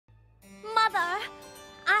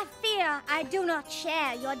I do not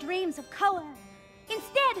share your dreams of color.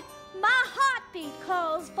 Instead, my heartbeat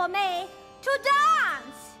calls for me to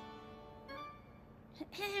dance.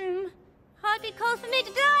 Heartbeat calls for me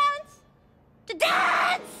to dance? To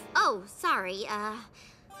dance! Oh, sorry,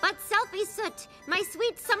 but Selfie Soot, my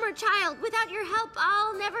sweet summer child, without your help,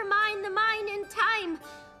 I'll never mind the mine in time.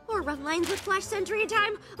 Or run lines with Flash Sentry in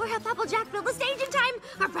time, or have Applejack build the stage in time,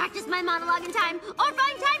 or practice my monologue in time, or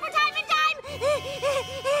find time for time in time!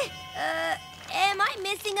 Am I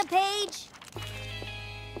missing a page?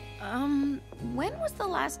 When was the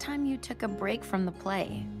last time you took a break from the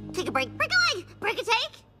play? Take a break, break a leg, break a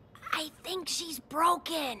take? I think she's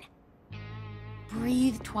broken.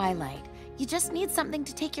 Breathe, Twilight. You just need something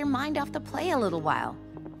to take your mind off the play a little while.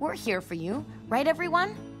 We're here for you, right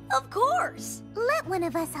everyone? Of course. Let one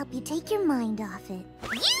of us help you take your mind off it.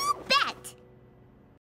 You